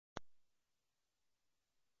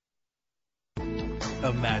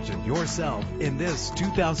Imagine yourself in this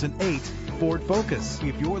 2008 Ford Focus.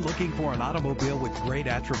 If you're looking for an automobile with great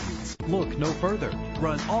attributes, look no further.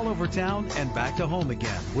 Run all over town and back to home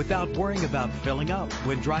again without worrying about filling up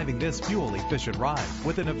when driving this fuel-efficient ride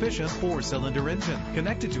with an efficient 4-cylinder engine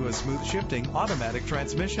connected to a smooth shifting automatic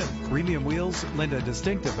transmission. Premium wheels lend a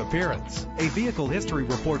distinctive appearance. A vehicle history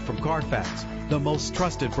report from Carfax, the most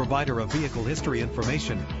trusted provider of vehicle history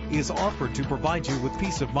information, is offered to provide you with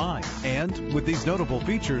peace of mind. And with these notable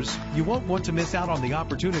features, you won't want to miss out on the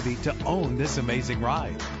opportunity to own this amazing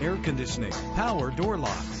ride. Air conditioning, power door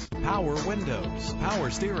locks, power windows, power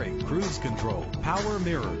steering, cruise control, power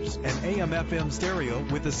mirrors, an AM/FM stereo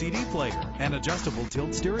with a CD player, and adjustable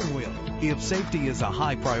tilt steering wheel. If safety is a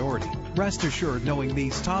high priority, rest assured knowing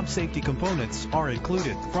these top safety components are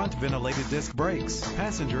included: front ventilated disc brakes,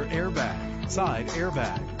 passenger airbag, side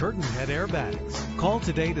airbag, curtain head airbags. Call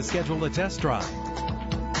today to schedule a test drive.